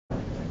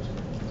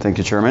Thank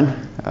you,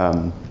 Chairman.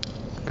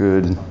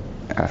 Good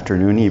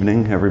afternoon,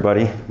 evening,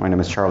 everybody. My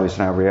name is Charlie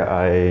Sanabria.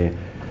 I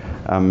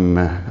am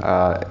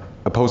a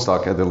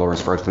postdoc at the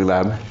Lawrence Berkeley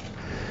Lab.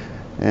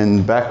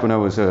 And back when I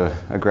was a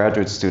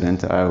graduate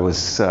student, I was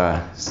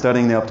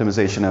studying the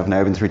optimization of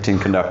Nb3Sn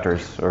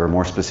conductors, or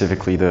more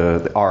specifically,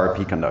 the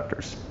RRP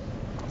conductors.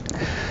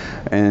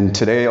 And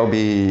today I'll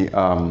be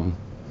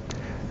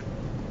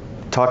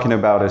talking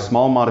about a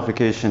small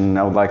modification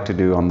I would like to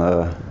do on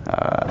the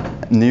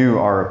new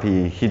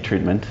RRP heat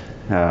treatment,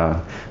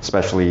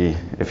 especially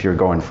if you're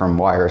going from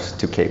wires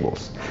to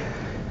cables.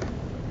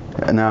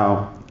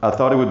 Now, I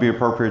thought it would be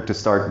appropriate to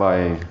start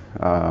by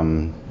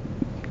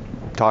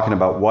talking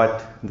about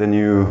what the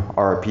new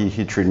RRP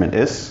heat treatment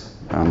is.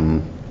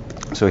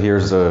 So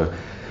here's a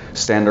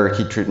standard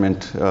heat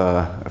treatment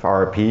of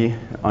RRP,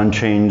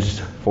 unchanged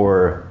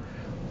for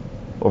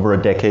over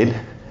a decade.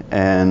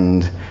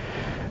 And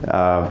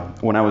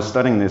when I was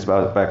studying this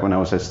back when I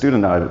was a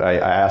student, I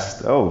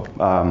asked,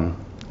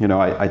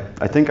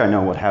 I think I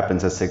know what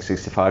happens at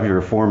 665.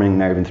 You're forming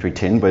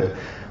Nb3Sn, but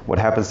what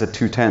happens at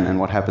 210 and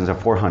what happens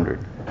at 400?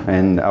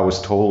 And I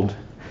was told,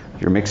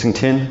 you're mixing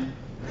tin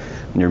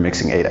and you're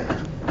mixing ADA.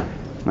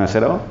 And I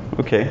said, oh,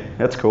 okay,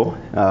 that's cool.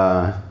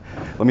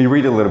 Let me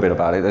read a little bit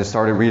about it. I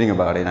started reading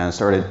about it and I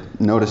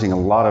started noticing a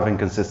lot of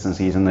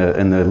inconsistencies in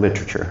the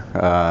literature.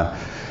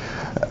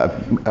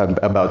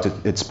 About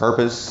its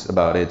purpose,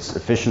 about its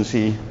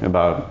efficiency,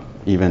 about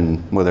even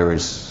whether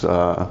it's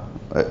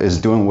is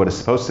doing what it's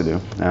supposed to do.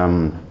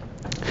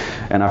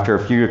 And after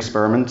a few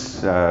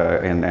experiments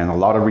and a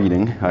lot of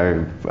reading,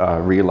 I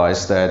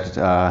realized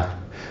that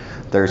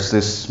there's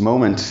this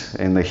moment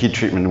in the heat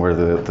treatment where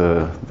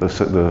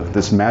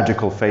this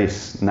magical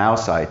phase, now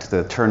site,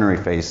 the ternary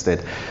phase,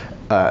 that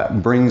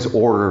brings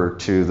order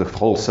to the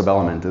whole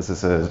subelement. This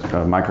is a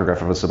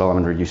micrograph of a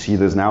subelement where you see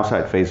this now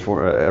site phase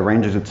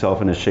arranges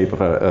itself in the shape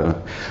of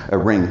a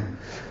ring.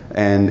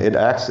 And it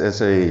acts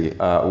as a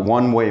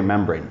one-way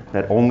membrane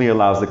that only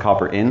allows the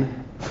copper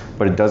in,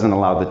 but it doesn't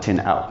allow the tin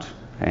out.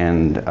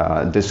 And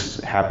this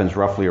happens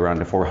roughly around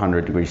the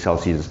 400 degrees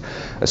Celsius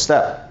a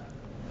step.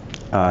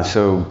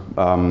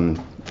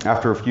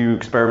 After a few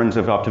experiments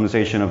of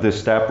optimization of this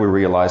step, we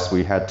realized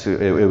we had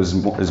to, it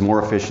was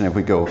more efficient if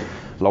we go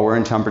lower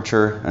in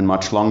temperature and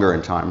much longer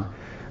in time.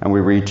 And we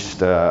reached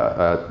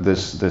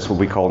this what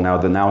we call now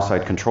the now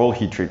site control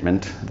heat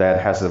treatment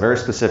that has a very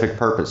specific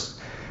purpose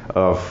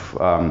of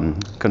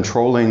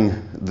controlling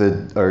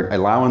or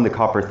allowing the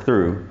copper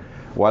through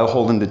while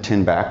holding the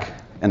tin back.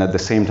 And at the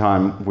same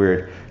time,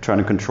 we're trying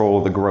to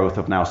control the growth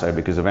of now site,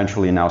 because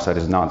eventually now site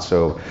is not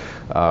so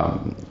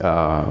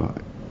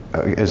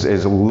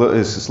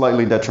is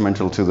slightly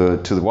detrimental to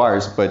the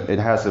wires, but it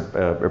has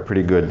a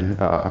pretty good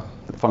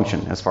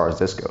function as far as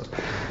this goes.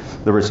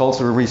 The results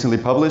were recently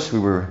published. We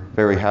were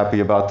very happy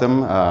about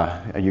them.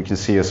 You can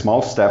see a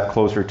small step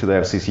closer to the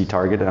FCC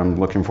target. I'm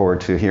looking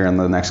forward to hearing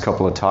the next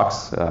couple of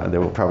talks. They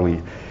will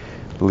probably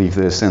leave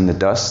this in the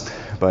dust,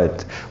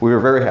 but we were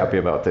very happy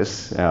about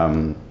this.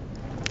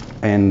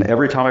 And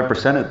every time I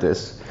presented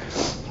this,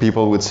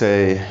 people would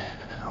say,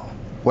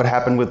 what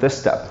happened with this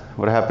step?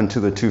 What happened to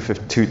the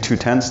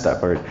 210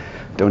 step? Or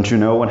don't you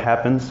know what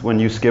happens when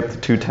you skip the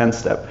 210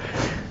 step?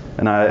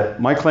 And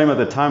my claim at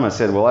the time, I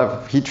said, well,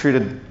 I've heat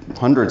treated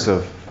hundreds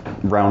of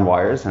round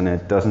wires and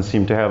it doesn't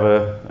seem to have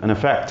an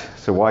effect.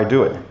 So why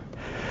do it?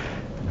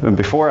 And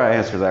before I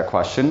answer that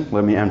question,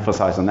 let me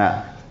emphasize on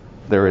that.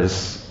 There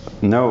is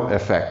no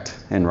effect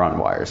in round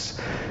wires.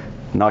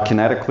 Not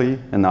kinetically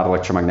and not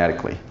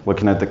electromagnetically.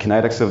 Looking at the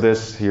kinetics of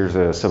this, here's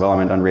a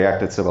subelement,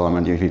 unreacted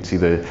subelement. You can see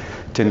the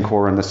tin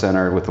core in the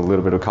center with a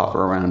little bit of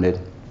copper around it.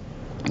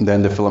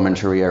 Then the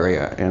filamentary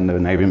area and the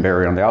navin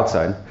barrier on the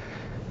outside.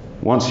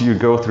 Once you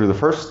go through the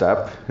first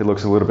step, it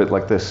looks a little bit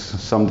like this.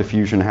 Some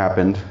diffusion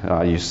happened.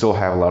 You still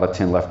have a lot of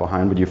tin left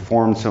behind, but you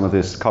formed some of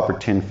this copper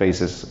tin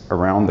faces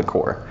around the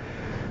core.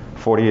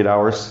 48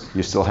 hours,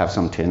 you still have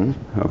some tin,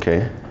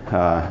 okay.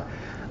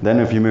 Then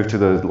if you move to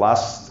the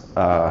last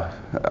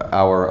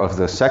hour of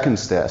the second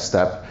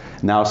step,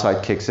 now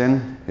site kicks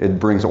in, it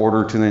brings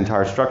order to the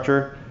entire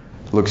structure,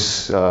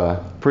 looks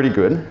pretty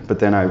good, but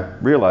then I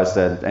realized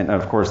that, and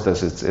of course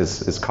this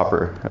is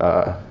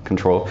copper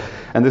control,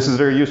 and this is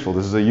very useful.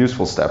 This is a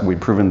useful step. We've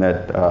proven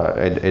that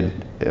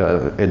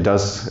it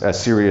does a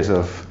series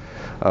of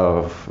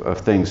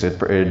things.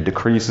 It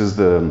decreases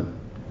the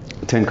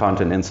tin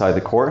content inside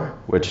the core,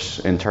 which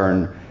in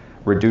turn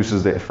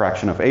reduces the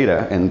fraction of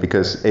ADA, and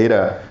because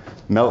ADA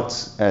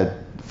melts at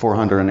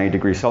 408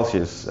 degrees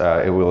Celsius,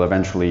 it will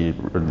eventually,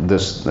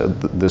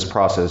 this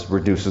process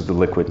reduces the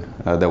liquid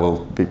that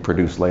will be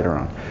produced later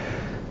on.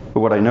 But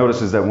what I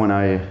noticed is that when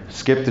I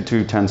skipped the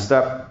 210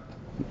 step,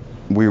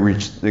 we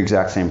reached the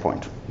exact same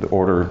point. The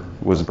order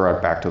was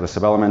brought back to the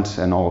subelement,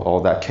 and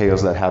all that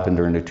chaos that happened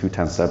during the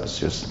 210 step is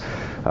just,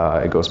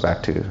 it goes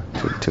back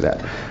to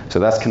that. So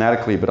that's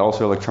kinetically, but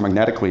also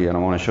electromagnetically, and I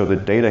want to show the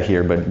data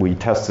here, but we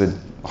tested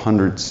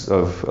hundreds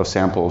of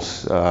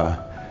samples,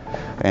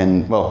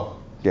 and well,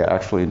 yeah,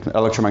 actually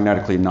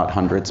electromagnetically not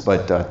hundreds,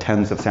 but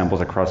tens of samples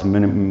across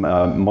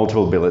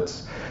multiple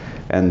billets.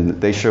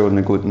 And they show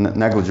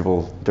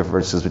negligible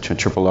differences between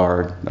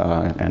RR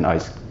and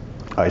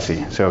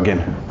IC. So again,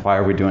 why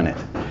are we doing it?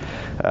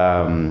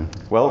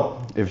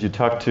 Well, if you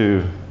talk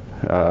to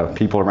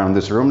people around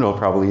this room, they'll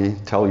probably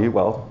tell you,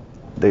 well,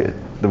 the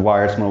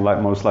wires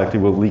most likely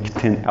will leak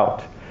tin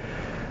out.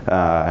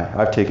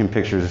 I've taken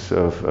pictures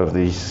of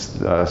these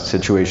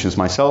situations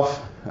myself.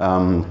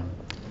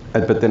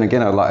 But then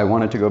again, I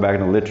wanted to go back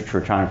in the literature,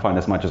 try and find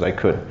as much as I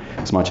could,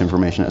 as much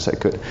information as I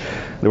could.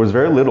 There was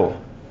very little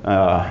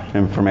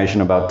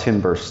information about tin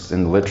bursts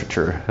in the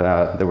literature.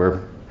 They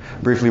were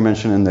briefly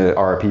mentioned in the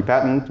RRP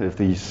patent. If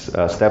these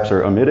steps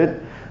are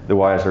omitted, the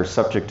wires are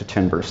subject to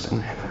tin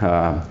bursting.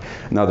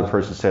 Another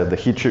person said the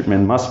heat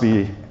treatment must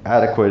be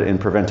adequate in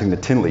preventing the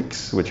tin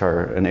leaks, which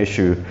are an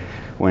issue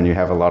when you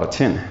have a lot of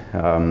tin.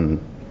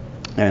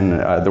 And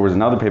there was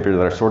another paper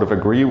that sort of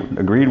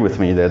agreed with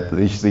me that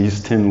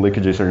these tin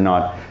leakages are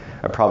not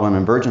a problem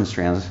in virgin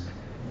strands.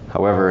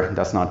 However,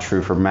 that's not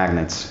true for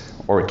magnets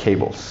or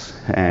cables.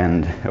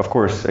 And of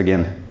course,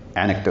 again,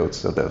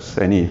 anecdotes of those.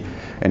 Any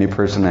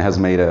person that has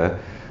made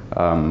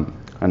an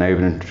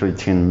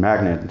tin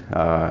magnet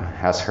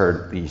has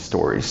heard these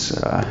stories.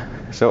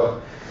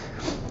 So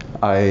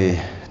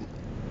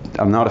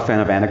I'm not a fan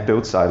of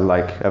anecdotes. I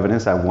like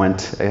evidence. I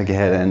went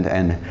ahead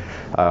and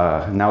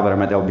now that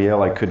I'm at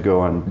LBL, I could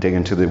go and dig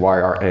into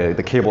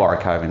the cable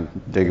archive and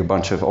dig a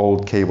bunch of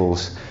old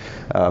cables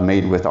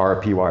made with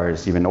RRP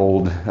wires, even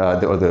old,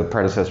 the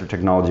predecessor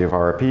technology of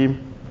RRP,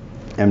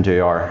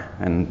 MJR,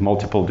 and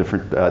multiple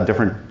different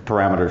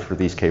parameters for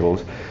these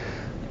cables.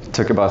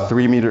 Took about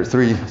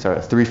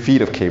 3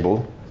 feet of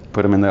cable,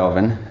 put them in the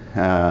oven,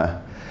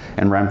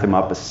 and ramped them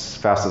up as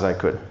fast as I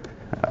could,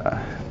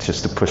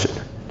 just to push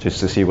it,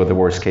 just to see what the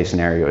worst case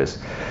scenario is.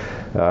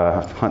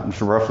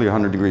 Roughly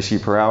 100 degrees C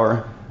per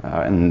hour,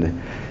 and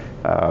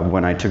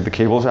when I took the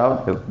cables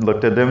out, I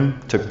looked at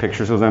them, took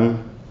pictures of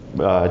them.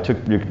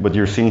 What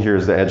you're seeing here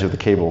is the edge of the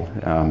cable,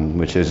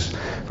 which is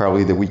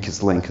probably the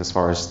weakest link as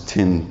far as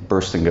tin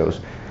bursting goes,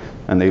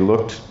 and they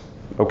looked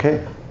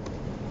okay,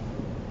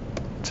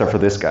 except for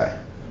this guy.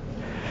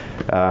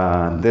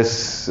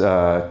 This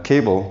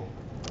cable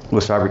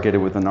was fabricated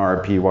with an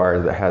RRP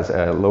wire that has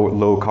a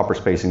low copper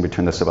spacing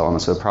between the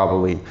subelements, so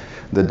probably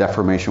the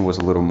deformation was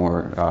a little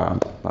more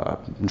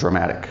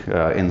dramatic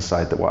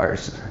inside the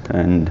wires.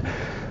 And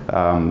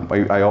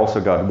I also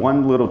got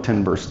one little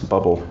tin burst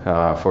bubble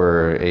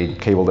for a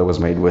cable that was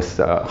made with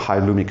high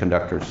Lumi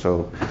conductors,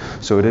 so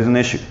it is an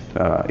issue,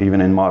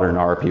 even in modern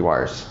RRP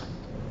wires.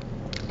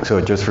 So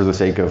just for the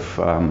sake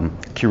of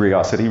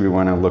curiosity, we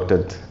went and looked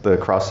at the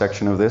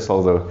cross-section of this,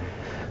 although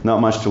not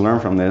much to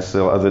learn from this,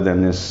 so other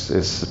than this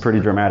is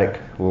pretty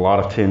dramatic. A lot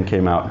of tin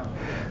came out,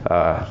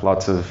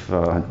 lots of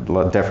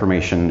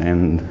deformation,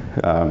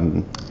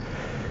 and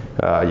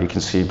you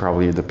can see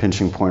probably the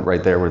pinching point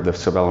right there where the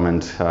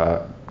subelement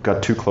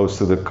got too close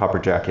to the copper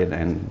jacket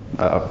and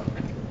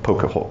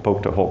poked a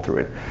hole through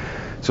it.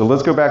 So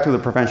let's go back to the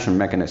prevention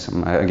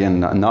mechanism.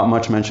 Again, not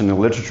much mentioned in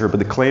the literature, but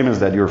the claim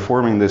is that you're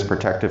forming this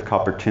protective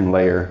copper tin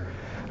layer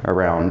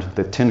around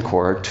the tin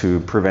core to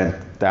prevent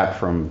that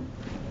from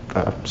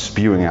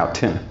spewing out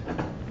tin.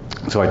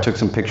 So I took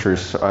some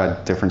pictures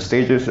at different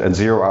stages. At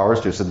 0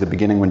 hours, just at the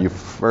beginning when you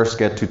first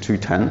get to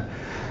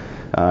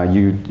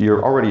 210,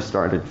 you're already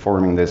started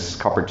forming this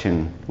copper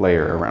tin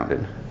layer around it.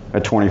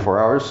 At 24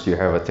 hours, you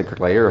have a thicker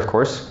layer, of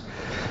course.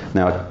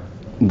 Now,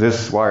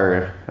 this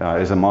wire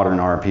is a modern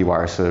RRP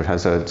wire, so it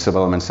has a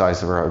subelement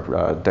size of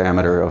a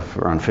diameter of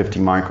around 50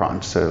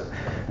 microns. So,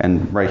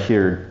 and right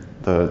here,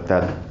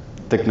 that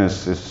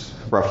thickness is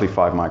roughly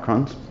 5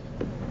 microns.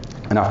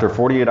 And after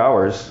 48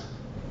 hours,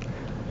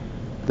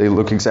 they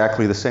look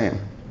exactly the same.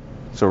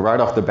 So right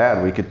off the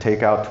bat, we could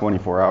take out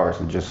 24 hours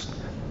and just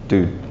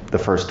do the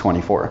first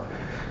 24,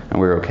 and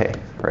we're okay,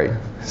 right?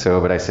 So,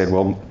 but I said,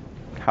 well,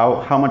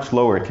 how much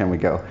lower can we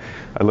go?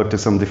 I looked at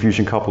some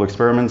diffusion couple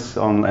experiments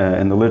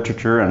in the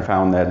literature and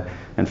found that,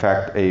 in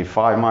fact, a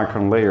 5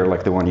 micron layer,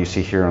 like the one you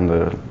see here on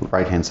the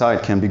right-hand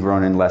side, can be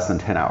grown in less than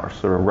 10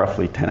 hours, or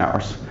roughly 10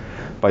 hours,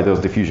 by those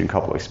diffusion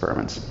couple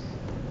experiments.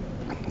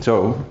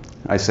 So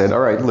I said,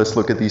 all right, let's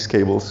look at these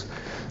cables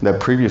that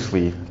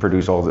previously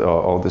produced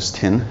all this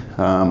tin.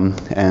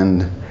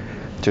 And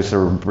just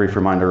a brief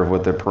reminder of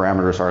what the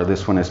parameters are.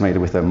 This one is made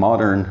with a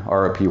modern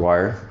RRP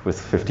wire with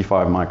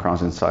 55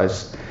 microns in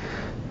size.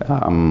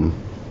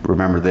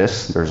 Remember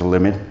this, there's a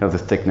limit of the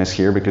thickness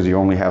here because you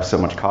only have so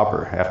much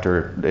copper.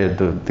 After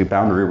the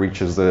boundary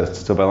reaches the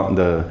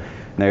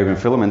niobium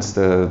filaments,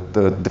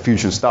 the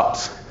diffusion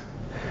stops.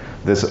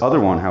 This other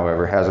one,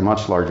 however, has a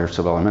much larger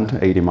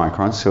subelement, 80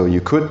 microns, so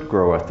you could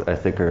grow a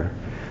thicker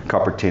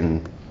copper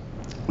tin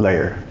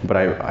layer. But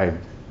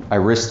I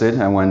risked it.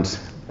 I went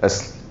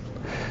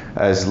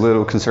as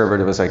little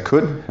conservative as I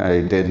could.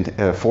 I did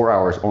 4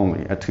 hours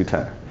only at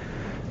 210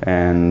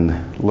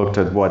 and looked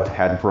at what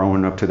had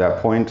grown up to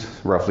that point,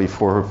 roughly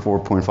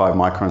 4.5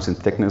 microns in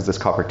thickness, this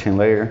copper tin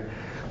layer.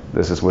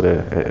 This is what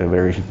a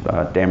very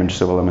damaged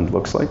subelement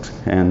looks like.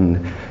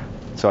 And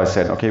so I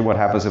said, okay, what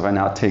happens if I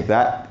now take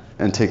that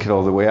and take it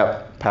all the way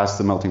up past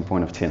the melting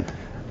point of tin?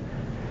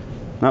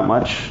 Not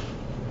much.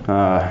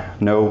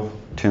 no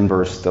tin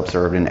burst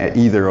observed in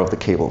either of the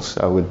cables.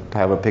 I would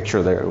have a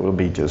picture there. It will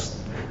be just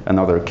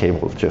another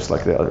cable just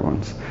like the other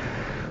ones.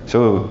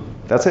 So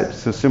that's it.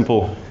 It's a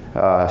simple,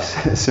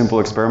 simple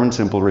experiment,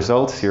 simple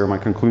results. Here are my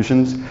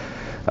conclusions.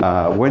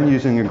 When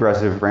using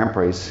aggressive ramp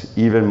race,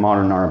 even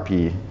modern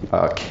RMP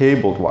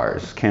cabled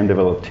wires can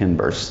develop tin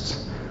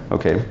bursts.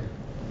 Okay.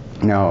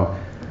 Now,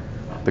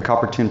 the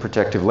copper tin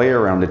protective layer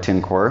around the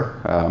tin core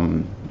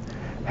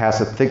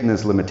has a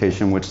thickness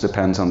limitation which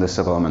depends on the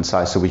subelement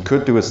size. So we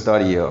could do a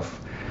study of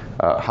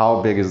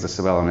how big is the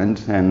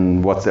subelement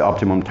and what's the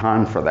optimum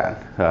time for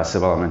that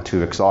subelement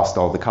to exhaust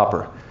all the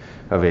copper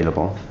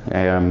available.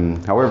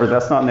 However,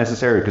 that's not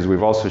necessary because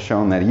we've also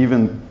shown that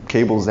even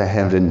cables that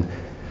have been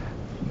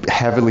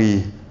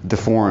heavily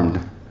deformed,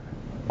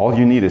 all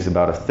you need is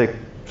about a thick,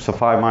 so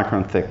 5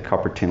 micron thick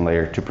copper tin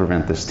layer to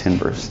prevent this tin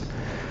burst.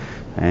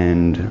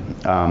 And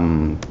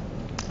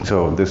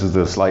so this is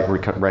the slight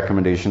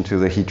recommendation to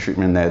the heat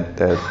treatment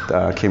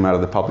that came out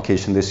of the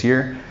publication this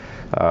year.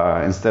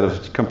 Instead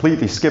of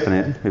completely skipping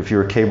it, if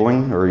you're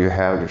cabling or you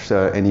have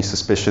any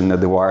suspicion that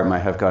the wire might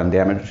have gotten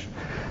damaged,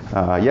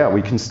 yeah,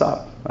 we can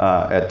stop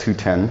at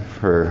 210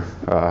 for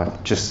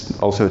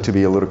just also to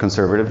be a little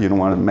conservative. You don't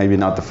want to, maybe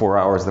not the 4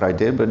 hours that I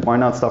did, but why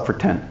not stop for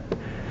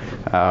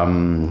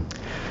 10?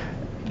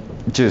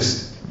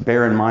 Just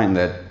bear in mind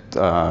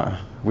that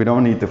we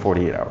don't need the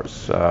 48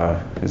 hours.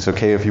 It's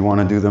okay if you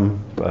want to do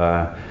them.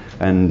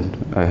 And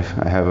I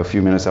have a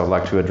few minutes I would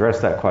like to address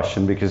that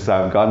question because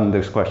I've gotten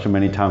this question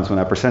many times when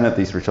I presented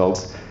these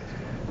results.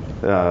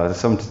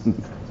 Some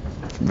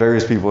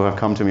various people have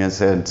come to me and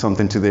said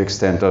something to the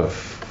extent of,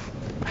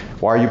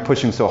 why are you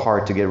pushing so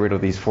hard to get rid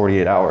of these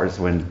 48 hours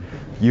when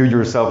you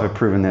yourself have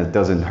proven that it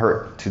doesn't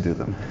hurt to do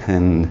them?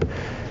 And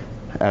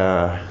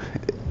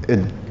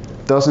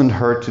it doesn't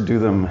hurt to do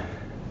them.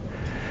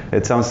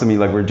 It sounds to me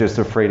like we're just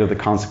afraid of the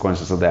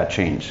consequences of that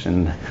change.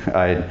 And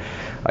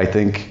I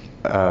think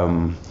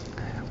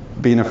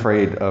being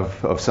afraid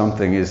of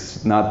something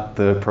is not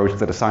the approach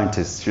that a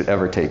scientist should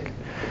ever take.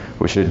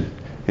 We should,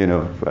 you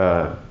know,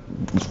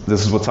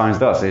 this is what science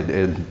does.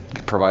 It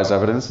provides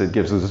evidence. It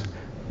gives us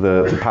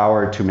the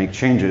power to make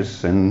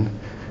changes, and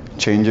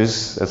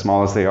changes, as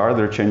small as they are,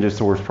 they're changes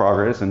towards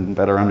progress and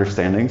better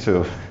understanding.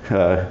 So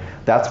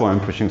that's why I'm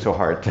pushing so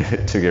hard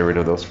to get rid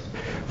of those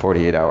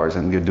 48 hours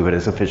and do it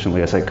as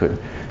efficiently as I could,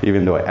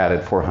 even though I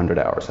added 400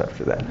 hours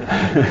after that.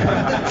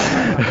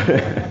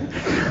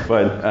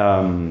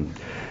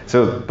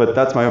 But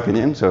that's my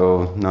opinion.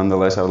 So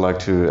nonetheless, I would like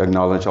to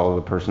acknowledge all of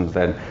the persons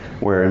that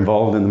were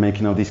involved in the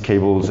making of these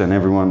cables and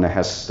everyone that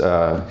has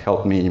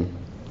helped me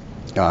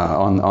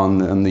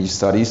on these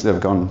studies that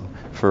have gone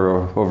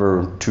for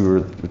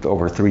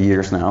over 3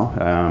 years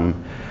now.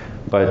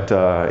 But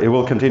it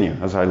will continue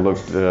as I look,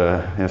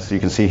 as you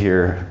can see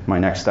here, my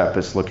next step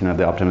is looking at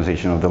the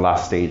optimization of the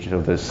last stage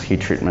of this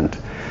heat treatment,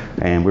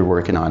 and we're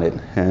working on it.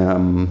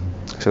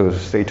 So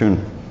stay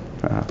tuned.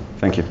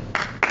 Thank you.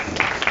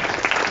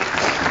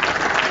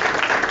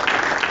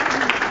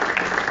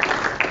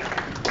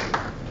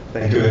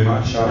 Thank you very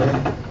much,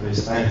 Charlie.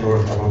 It's time for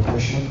our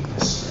question.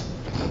 Yes.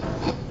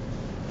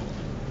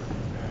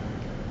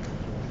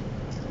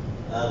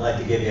 I'd like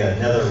to give you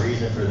another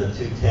reason for the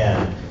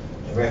 210.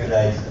 I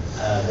recognize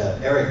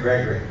Eric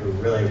Gregory, who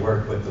really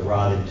worked with the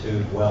rod and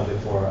tube well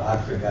before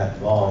Oxford got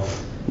involved.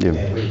 Yeah.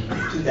 And in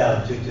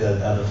 2002,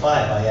 2005,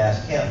 I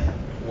asked him,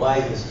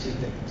 why this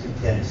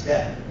 210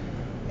 step?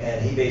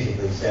 And he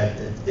basically said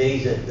that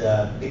days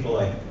that people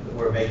like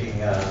were making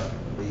the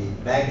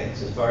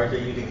magnets, as far as they're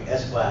using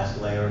S-class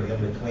layer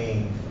in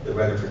between the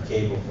Rutherford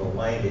cable for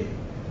winding.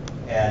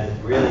 And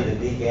it's really the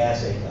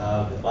degassing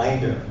of the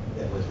binder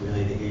that was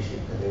really the issue,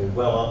 because it would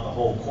well up the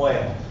whole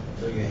coil,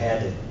 so you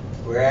had to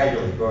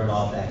gradually burn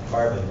off that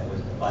carbon that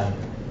was the binder.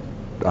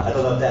 I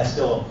don't know if that's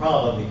still a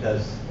problem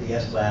because the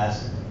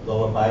S-class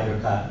lower binder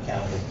count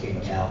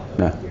came out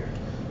here.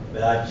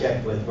 But I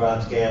checked with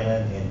Ron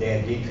Scanlon and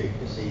Dan Dietrich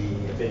to see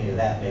if any of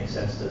that makes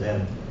sense to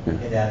them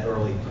in that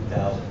early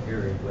 2000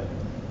 period when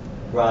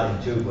rod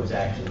and tube was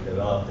actually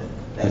developed, and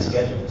that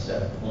schedule was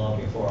set up long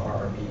before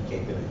RRP came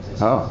into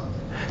existence. Oh,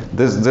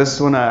 this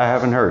one I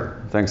haven't heard.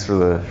 Thanks for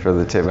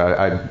the tip.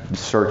 I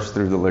searched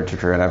through the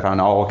literature and I found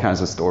all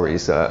kinds of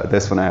stories.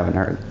 This one I haven't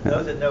heard.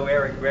 Those that know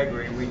Eric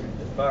Gregory,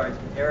 as far as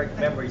Eric's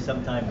memory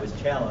sometimes was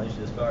challenged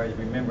as far as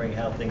remembering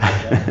how things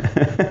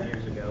were done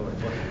years ago or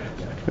 20 years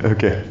ago.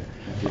 Okay,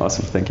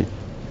 awesome, thank you.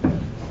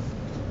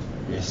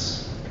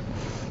 Yes.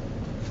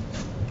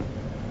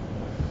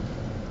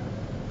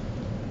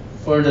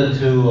 Further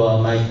to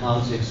my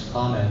colleague's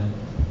comment,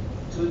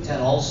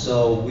 210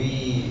 also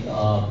we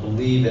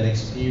believe and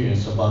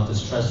experience about the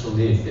stress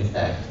relief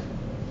effect.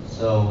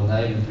 So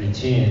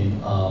Nb3Sn,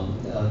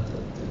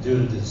 due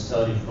to the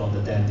study from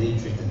the Dan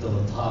Dietrich, the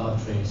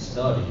dilatometry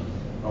study,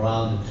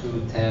 around the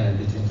 210 and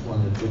between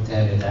 200 and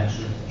 210, it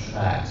actually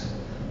contracts.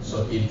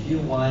 So if you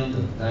wind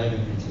the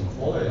Nb3Sn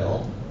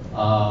coil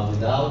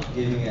without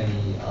giving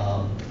any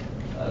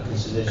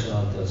consideration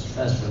of the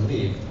stress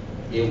relief,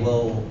 it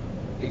will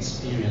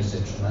experience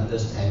a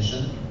tremendous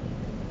tension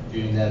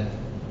during that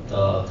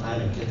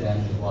time and kit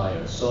engine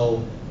wire.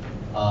 So.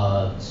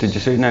 Did you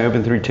say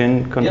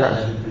Nb3Sn contracts?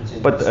 Yeah,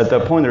 Nb3Sn. But at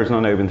that point, there's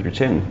no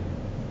Nb3Sn.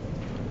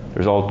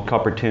 There's all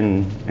copper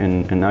tin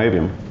and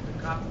niobium.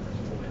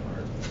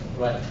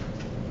 Right.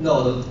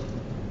 No,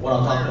 what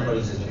I'm talking about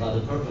is not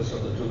the purpose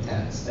of the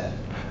 210 step.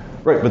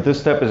 Right, but this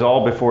step is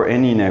all before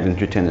any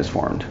Nb3Sn is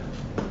formed.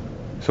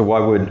 So why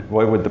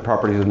would the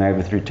properties of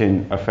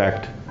Nb3Sn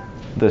affect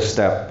this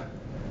step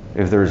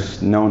if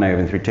there's no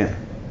Nb3Sn?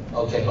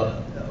 Okay,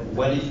 but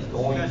when it's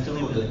going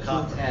through the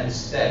 210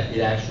 step,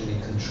 it actually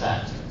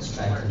contracts,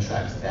 strength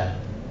contracts that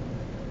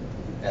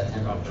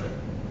temperature.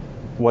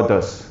 What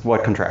does?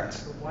 What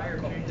contracts?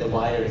 The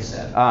wire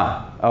itself.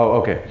 Ah,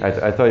 oh, okay.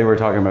 I thought you were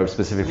talking about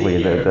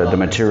specifically the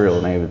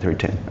material in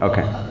Nb3Sn.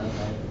 Okay.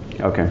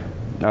 Okay.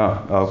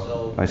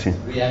 So I see.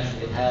 we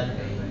actually had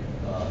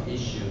a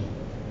issue.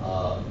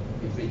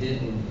 If we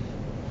didn't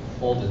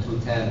hold the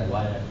 210, the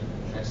wire actually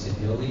contracts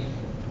severely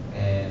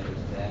and there's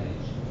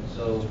damage.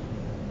 So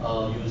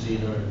use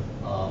either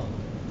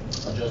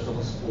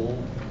adjustable spool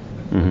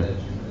that you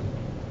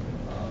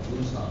could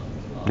loosen up.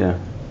 Yeah.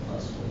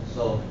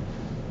 So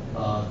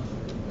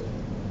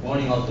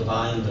warning of the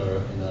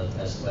binder in a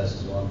test class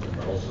is one thing,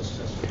 but also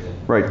stress relief.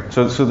 Right.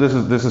 So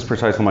this is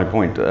precisely my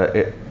point.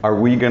 Are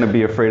we going to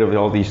be afraid of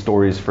all these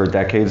stories for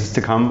decades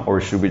to come, or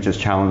should we just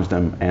challenge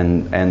them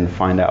and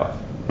find out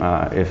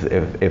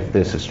if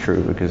this is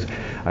true? Because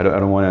I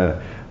don't want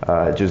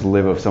to just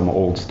live of some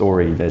old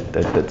story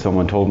that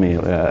someone told me.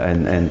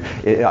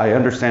 I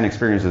understand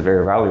experience is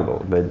very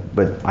valuable,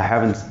 but I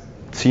haven't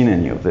seen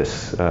any of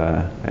this.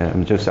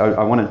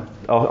 I want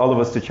all of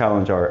us to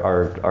challenge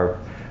our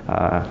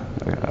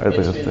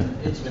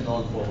it's been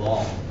on for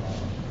long.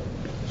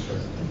 Sure.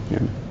 Yeah.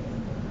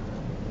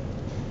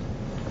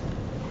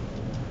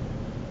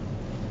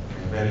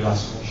 Very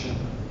last question.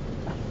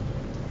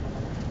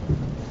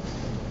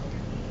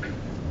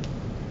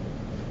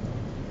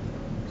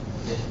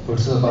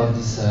 Also about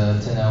this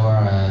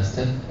 10-hour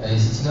step,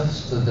 is it enough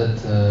so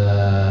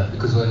that,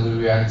 because when we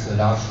react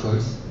large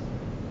coils,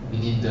 we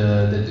need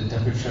that the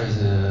temperature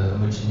is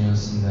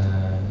homogeneous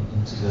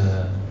into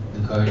the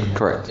coil.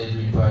 Correct. At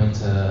every point,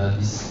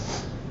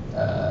 this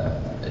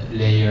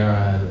layer,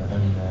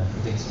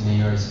 protecting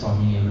layer is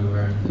forming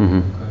everywhere in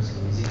the coil. So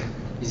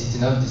is it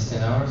enough, this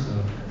 10 hours?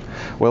 Or?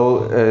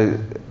 Well,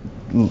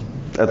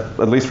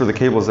 at least for the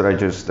cables that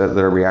that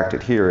are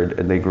reacted here,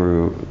 they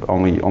grew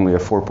only a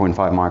 4.5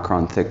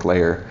 micron thick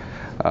layer,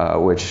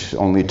 which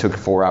only took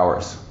 4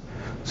 hours.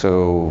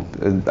 So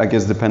I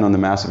guess depending on the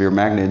mass of your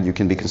magnet, you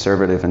can be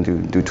conservative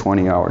and do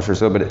 20 hours or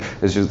so. But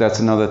it's just that's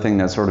another thing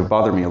that sort of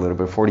bothered me a little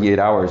bit. 48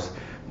 hours,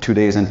 2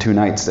 days and 2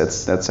 nights.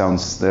 That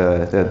sounds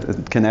that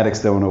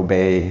kinetics don't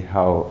obey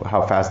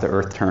how fast the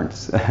Earth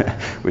turns.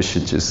 We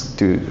should just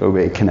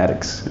obey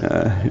kinetics.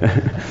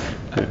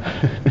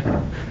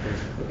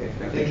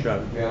 I think we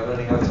are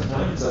running out of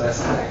time, so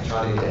let's thank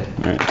Charlie again.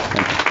 All right,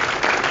 thank you.